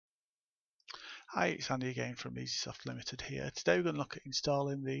Hi, it's Andy again from Easysoft Limited here. Today we're going to look at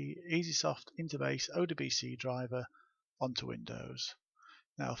installing the Easysoft InterBase ODBC Driver onto Windows.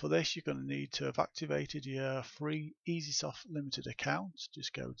 Now for this you're going to need to have activated your free Easysoft Limited account.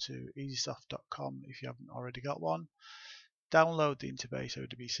 Just go to easysoft.com if you haven't already got one. Download the InterBase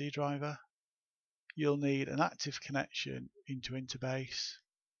ODBC Driver. You'll need an active connection into InterBase,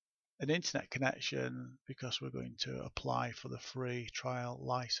 an internet connection because we're going to apply for the free trial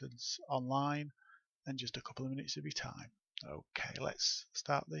license online, and just a couple of minutes of your time. Okay, let's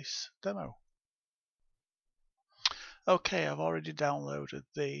start this demo. Okay, I've already downloaded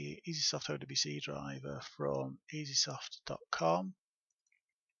the Easysoft ODBC driver from easysoft.com.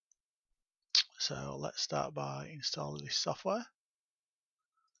 So let's start by installing this software.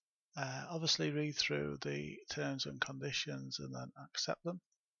 Obviously read through the terms and conditions and then accept them.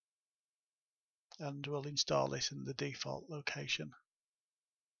 And we'll install this in the default location.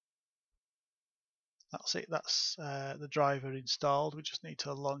 That's it, that's the driver installed. We just need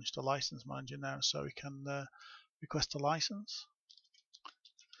to launch the license manager now so we can request a license.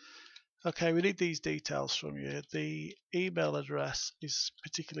 Okay, we need these details from you. The email address is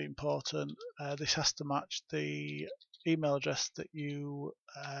particularly important. This has to match the email address that you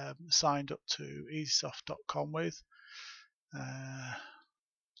signed up to easysoft.com with.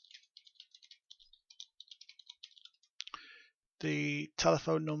 The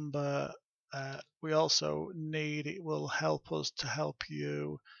telephone number we also need. It will help us to help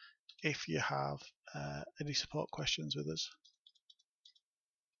you if you have any support questions with us.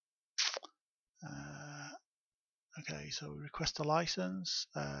 Okay, so we request a license,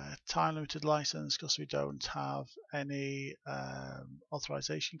 time limited license because we don't have any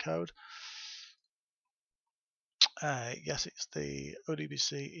authorization code. Yes, it's the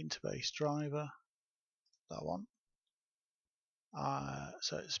ODBC InterBase Driver, that one.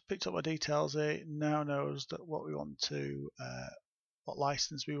 So it's picked up my details. It now knows that what we want to, what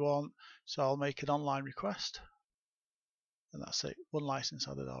license we want. So I'll make an online request, and that's it. One license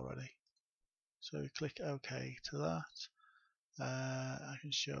added already. So click OK to that. I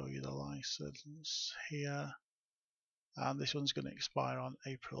can show you the license here, and this one's going to expire on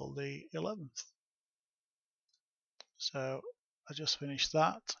April the 11th. So I just finished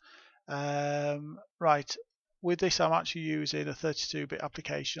that. Right. With this, I'm actually using a 32-bit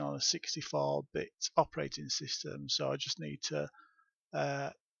application on a 64-bit operating system, so I just need to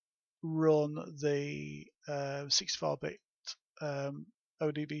run the 64-bit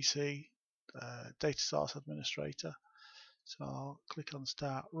ODBC data source administrator. So I'll click on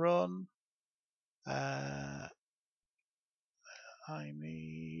Start Run. I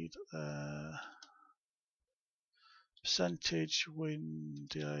need percentage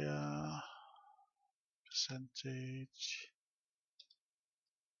WinDIR. Percentage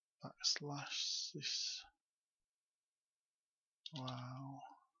backslash this. Wow,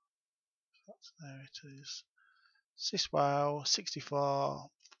 there it is. Syswow 64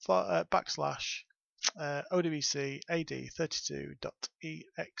 backslash ODBC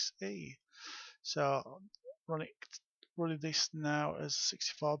AD32.exe. So running this now as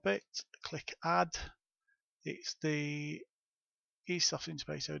 64-bit. Click Add. It's the Easysoft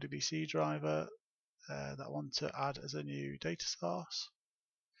InterBase ODBC driver that I want to add as a new data source.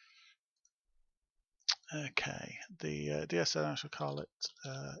 Okay, the DSN, I shall call it,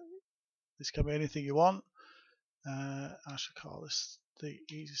 this can be anything you want. I shall call this the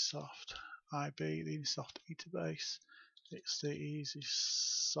Easysoft IB, the Easysoft InterBase. It's the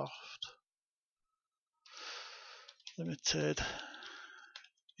Easysoft Limited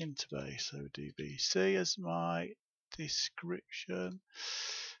InterBase ODBC as my description.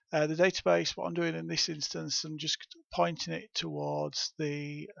 The database, what I'm doing in this instance, I'm just pointing it towards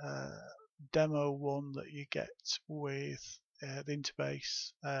the demo one that you get with the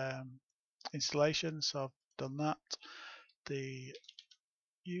InterBase installation. So I've done that. The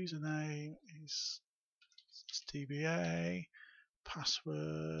username is DBA,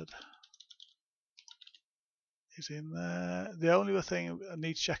 password is in there. The only other thing I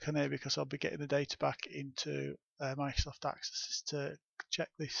need to check on here, because I'll be getting the data back into Microsoft Access, is to check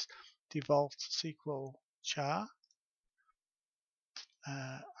this default SQL char.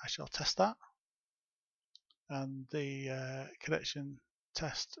 I shall test that, and the connection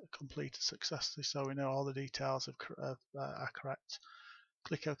test completed successfully, so we know all the details are correct.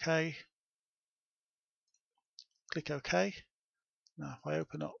 Click OK. Click OK. Now if I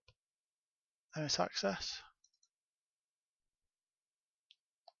open up MS Access,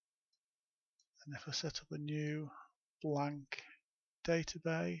 and if I set up a new blank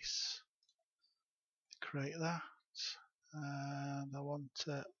database, create that, and I want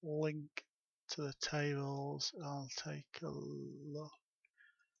to link to the tables, I'll take a look.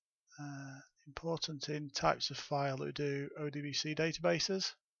 Important in types of file that we do ODBC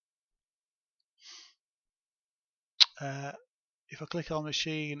databases. If I click on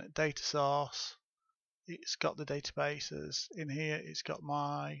machine data source, it's got the databases in here. It's got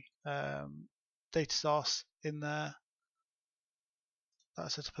my data source in there that I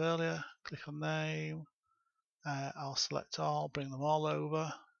set up earlier. Click on name. I'll select all, bring them all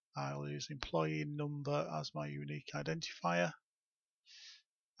over. I'll use employee number as my unique identifier.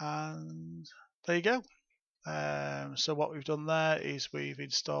 And there you go. So what we've done there is we've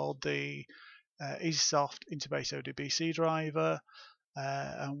installed the Easysoft InterBase ODBC Driver,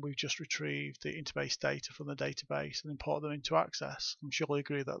 and we've just retrieved the InterBase data from the database and imported them into Access. I'm sure you'll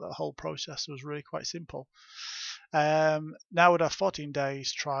agree that the whole process was really quite simple. Now we'd have 14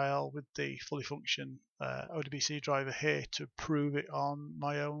 days trial with the fully function ODBC driver here to prove it on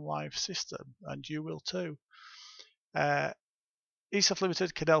my own live system, and you will too. Easysoft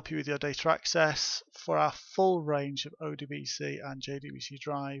Limited can help you with your data access. For our full range of ODBC and JDBC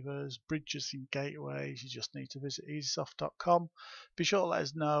drivers, bridges and gateways, you just need to visit easysoft.com. Be sure to let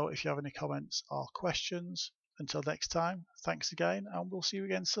us know if you have any comments or questions. Until next time, thanks again, and we'll see you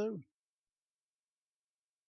again soon.